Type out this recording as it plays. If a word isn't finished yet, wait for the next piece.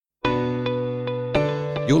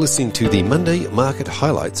You're listening to the Monday Market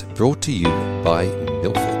Highlights brought to you by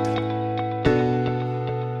Milford.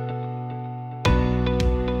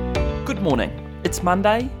 Good morning. It's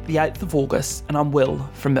Monday, the 8th of August, and I'm Will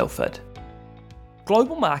from Milford.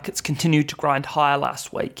 Global markets continued to grind higher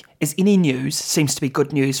last week, as any news seems to be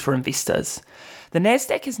good news for investors. The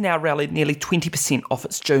Nasdaq has now rallied nearly 20% off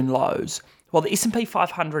its June lows, while the S&P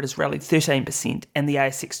 500 has rallied 13% and the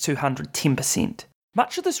ASX 200 10%.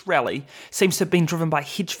 Much of this rally seems to have been driven by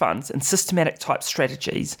hedge funds and systematic type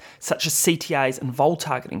strategies such as CTAs and vol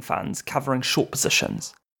targeting funds covering short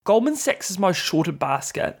positions. Goldman Sachs' most shorted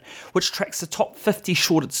basket, which tracks the top 50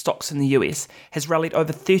 shorted stocks in the US, has rallied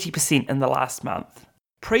over 30% in the last month.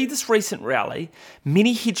 Pre this recent rally,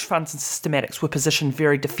 many hedge funds and systematics were positioned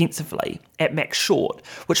very defensively at max short,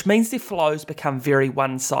 which means their flows become very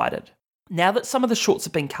one-sided. Now that some of the shorts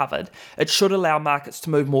have been covered, it should allow markets to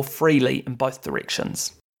move more freely in both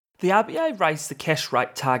directions. The RBA raised the cash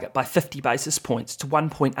rate target by 50 basis points to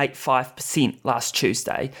 1.85% last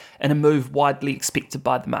Tuesday, in a move widely expected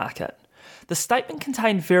by the market. The statement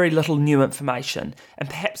contained very little new information, and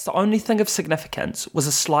perhaps the only thing of significance was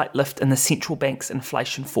a slight lift in the central bank's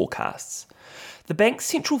inflation forecasts. The bank's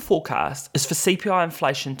central forecast is for CPI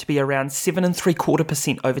inflation to be around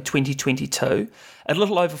 7.75% over 2022, a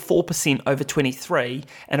little over 4% over 23,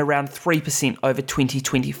 and around 3% over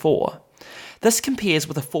 2024. This compares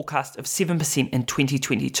with a forecast of 7% in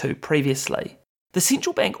 2022 previously. The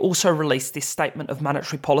central bank also released their statement of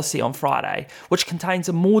monetary policy on Friday, which contains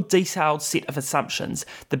a more detailed set of assumptions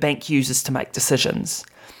the bank uses to make decisions.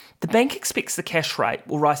 The bank expects the cash rate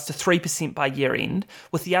will rise to 3% by year end,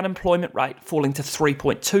 with the unemployment rate falling to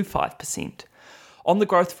 3.25%. On the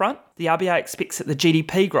growth front, the RBA expects that the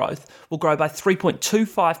GDP growth will grow by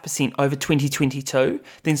 3.25% over 2022,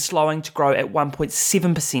 then slowing to grow at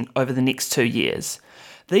 1.7% over the next 2 years.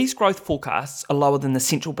 These growth forecasts are lower than the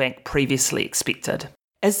central bank previously expected.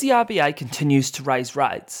 As the RBA continues to raise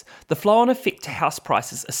rates, the flow-on effect to house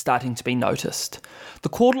prices is starting to be noticed. The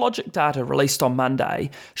CoreLogic data released on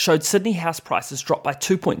Monday showed Sydney house prices dropped by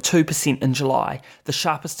 2.2% in July, the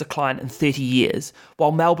sharpest decline in 30 years,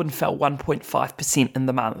 while Melbourne fell 1.5% in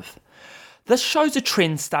the month. This shows a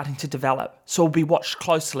trend starting to develop, so will be watched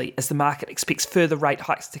closely as the market expects further rate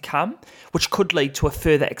hikes to come, which could lead to a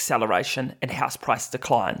further acceleration in house price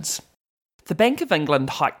declines. The Bank of England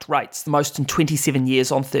hiked rates the most in 27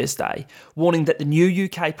 years on Thursday, warning that the new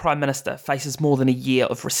UK Prime Minister faces more than a year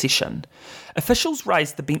of recession. Officials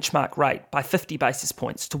raised the benchmark rate by 50 basis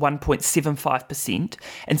points to 1.75%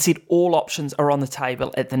 and said all options are on the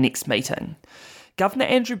table at the next meeting. Governor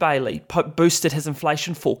Andrew Bailey boosted his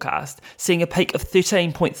inflation forecast, seeing a peak of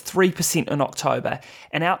 13.3% in October,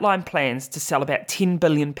 and outlined plans to sell about £10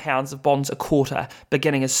 billion of bonds a quarter,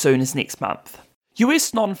 beginning as soon as next month.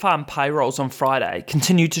 US non-farm payrolls on Friday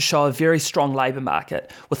continued to show a very strong labour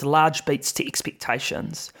market, with large beats to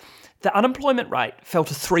expectations. The unemployment rate fell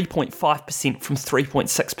to 3.5% from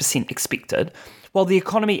 3.6% expected, while the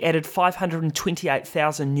economy added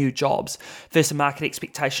 528,000 new jobs versus a market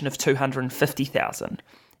expectation of 250,000.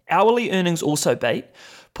 Hourly earnings also beat,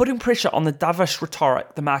 putting pressure on the dovish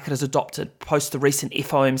rhetoric the market has adopted post the recent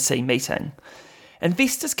FOMC meeting.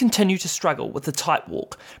 Investors continue to struggle with the tight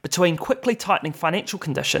walk between quickly tightening financial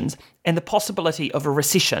conditions and the possibility of a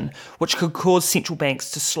recession, which could cause central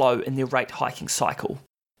banks to slow in their rate hiking cycle.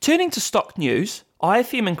 Turning to stock news,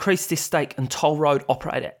 IFM increased their stake in toll road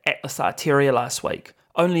operator Atlas Arteria last week,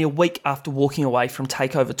 only a week after walking away from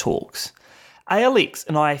takeover talks. ALX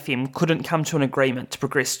and IFM couldn't come to an agreement to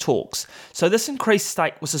progress talks, so this increased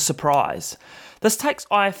stake was a surprise. This takes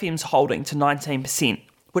IFM's holding to 19%,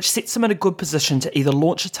 which sets them in a good position to either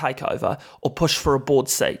launch a takeover or push for a board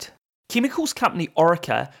seat. Chemicals company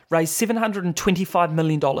Orica raised $725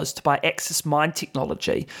 million to buy Axis Mine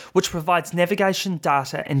Technology, which provides navigation,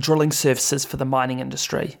 data and drilling services for the mining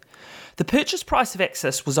industry. The purchase price of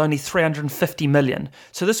Axis was only $350 million,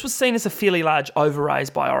 so this was seen as a fairly large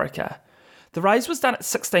overraise by Orica. The raise was done at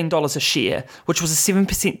 $16 a share, which was a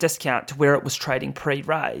 7% discount to where it was trading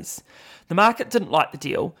pre-raise. The market didn't like the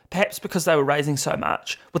deal, perhaps because they were raising so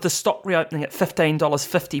much, with the stock reopening at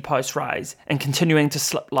 $15.50 post-raise and continuing to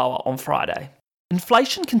slip lower on Friday.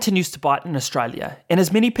 Inflation continues to bite in Australia, and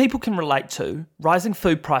as many people can relate to, rising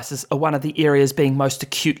food prices are one of the areas being most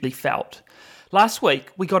acutely felt. Last week,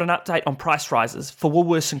 we got an update on price rises for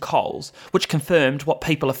Woolworths and Coles, which confirmed what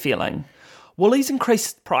people are feeling. Woolies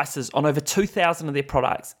increased prices on over 2,000 of their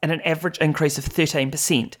products at an average increase of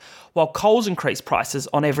 13%, while Coles increased prices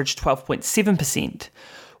on average 12.7%.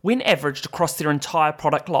 When averaged across their entire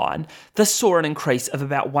product line, this saw an increase of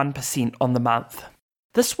about 1% on the month.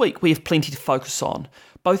 This week we have plenty to focus on,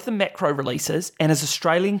 both the macro releases and as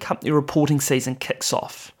Australian company reporting season kicks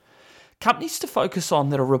off. Companies to focus on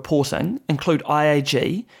that are reporting include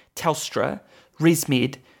IAG, Telstra,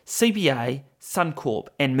 ResMed, CBA, Suncorp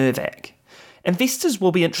and Mirvac. Investors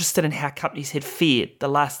will be interested in how companies had fared the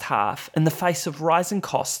last half in the face of rising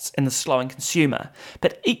costs and the slowing consumer,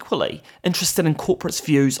 but equally interested in corporates'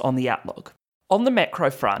 views on the outlook. On the macro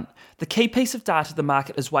front, the key piece of data the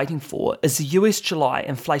market is waiting for is the US July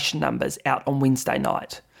inflation numbers out on Wednesday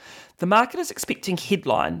night. The market is expecting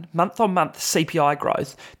headline month-on-month CPI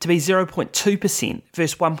growth to be 0.2%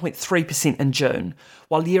 versus 1.3% in June,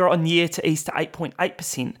 while year-on-year to ease to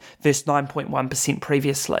 8.8% versus 9.1%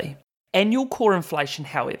 previously. Annual core inflation,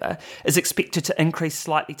 however, is expected to increase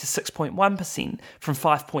slightly to 6.1% from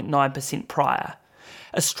 5.9% prior.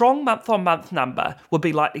 A strong month-on-month number would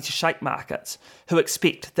be likely to shake markets, who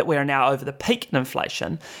expect that we are now over the peak in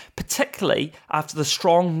inflation, particularly after the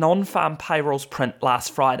strong non-farm payrolls print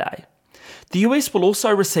last Friday. The US will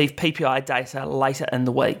also receive PPI data later in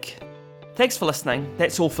the week. Thanks for listening.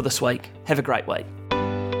 That's all for this week. Have a great week.